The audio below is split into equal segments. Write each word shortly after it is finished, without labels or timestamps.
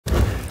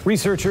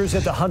Researchers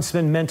at the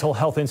Huntsman Mental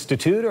Health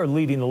Institute are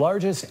leading the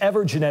largest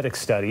ever genetic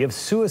study of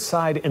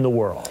suicide in the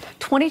world.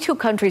 22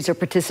 countries are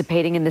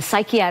participating in the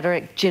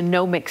Psychiatric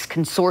Genomics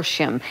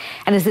Consortium.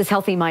 And as this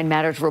Healthy Mind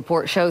Matters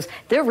report shows,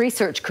 their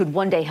research could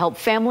one day help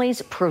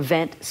families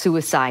prevent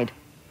suicide.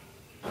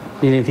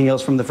 Need anything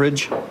else from the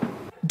fridge?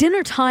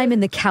 Dinner time in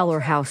the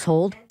Cowler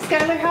household.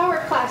 Skylar, how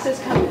are classes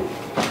coming?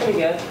 Pretty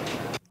good.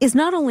 Is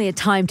not only a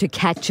time to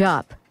catch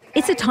up,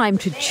 it's a time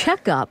to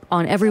check up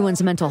on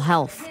everyone's mental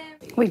health.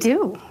 We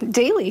do,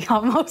 daily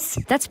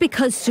almost. That's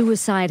because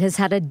suicide has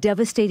had a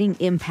devastating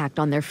impact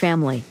on their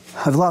family.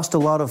 I've lost a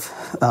lot of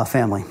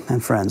family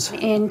and friends.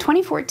 In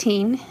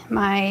 2014,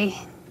 my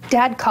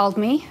dad called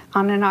me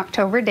on an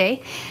October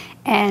day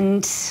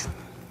and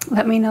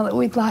let me know that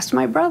we'd lost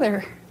my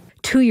brother.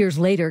 2 years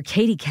later,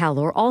 Katie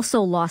Cowler also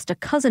lost a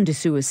cousin to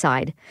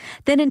suicide.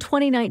 Then in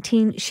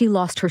 2019, she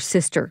lost her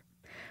sister.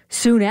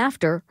 Soon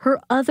after, her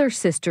other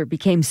sister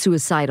became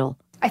suicidal.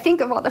 I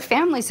think of all the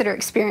families that are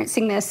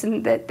experiencing this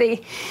and that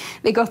they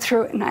go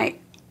through it, and I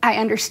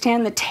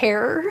understand the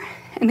terror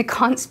and the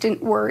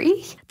constant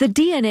worry. The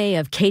DNA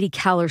of Katie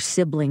Cowler's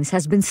siblings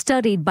has been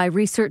studied by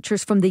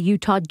researchers from the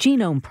Utah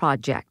Genome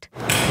Project.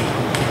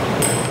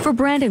 For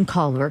Brandon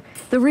Cowler,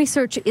 the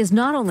research is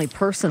not only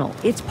personal,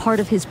 it's part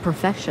of his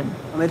profession.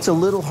 It's a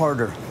little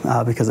harder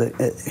because it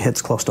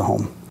hits close to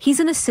home. He's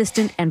an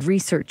assistant and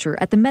researcher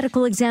at the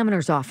medical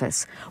examiner's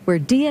office, where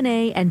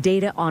DNA and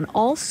data on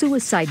all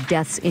suicide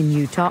deaths in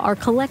Utah are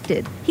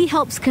collected. He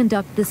helps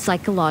conduct the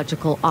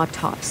psychological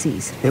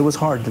autopsies. It was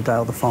hard to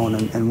dial the phone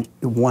and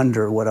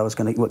wonder what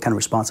kind of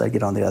response I'd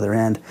get on the other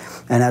end.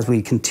 And as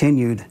we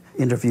continued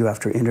interview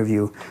after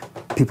interview,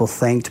 people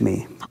thanked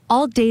me.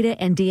 All data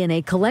and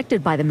DNA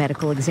collected by the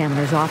medical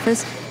examiner's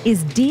office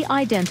is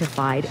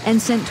de-identified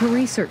and sent to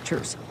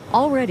researchers.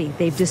 Already,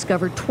 they've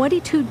discovered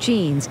 22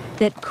 genes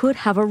that could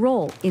have a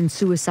role in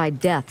suicide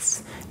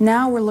deaths.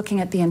 Now we're looking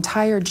at the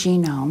entire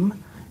genome,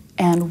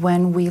 and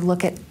when we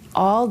look at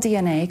all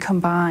DNA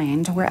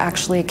combined, we're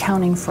actually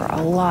accounting for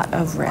a lot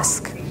of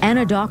risk.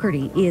 Anna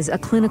Doherty is a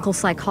clinical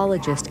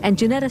psychologist and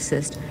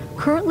geneticist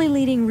currently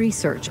leading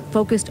research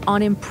focused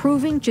on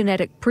improving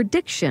genetic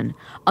prediction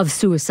of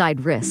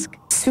suicide risk.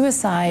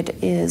 Suicide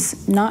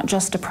is not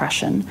just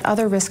depression.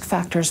 Other risk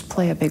factors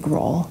play a big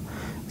role.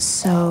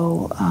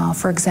 So,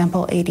 for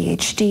example,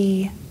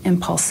 ADHD,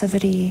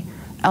 impulsivity,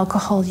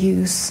 alcohol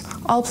use,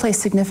 all play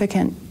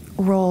significant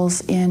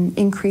roles in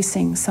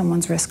increasing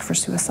someone's risk for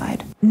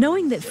suicide.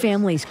 Knowing that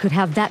families could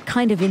have that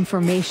kind of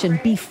information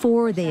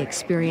before they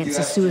experience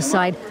a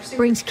suicide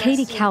brings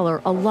Katie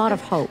Cowler a lot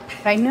of hope.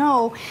 I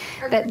know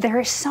that there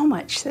is so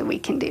much that we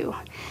can do,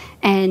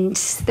 and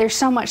there's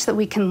so much that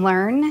we can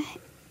learn.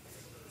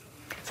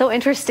 So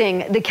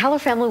interesting. The Cowler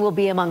family will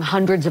be among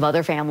hundreds of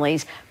other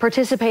families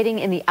participating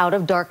in the Out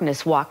of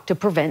Darkness Walk to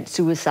prevent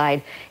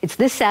suicide. It's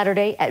this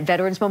Saturday at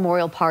Veterans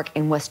Memorial Park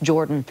in West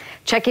Jordan.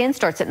 Check-in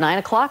starts at 9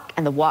 o'clock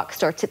and the walk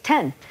starts at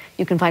 10.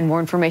 You can find more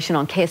information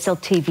on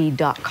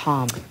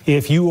KSLTV.com.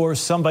 If you or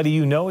somebody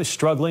you know is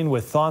struggling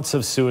with thoughts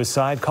of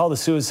suicide, call the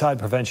Suicide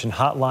Prevention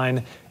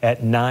Hotline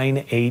at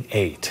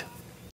 988.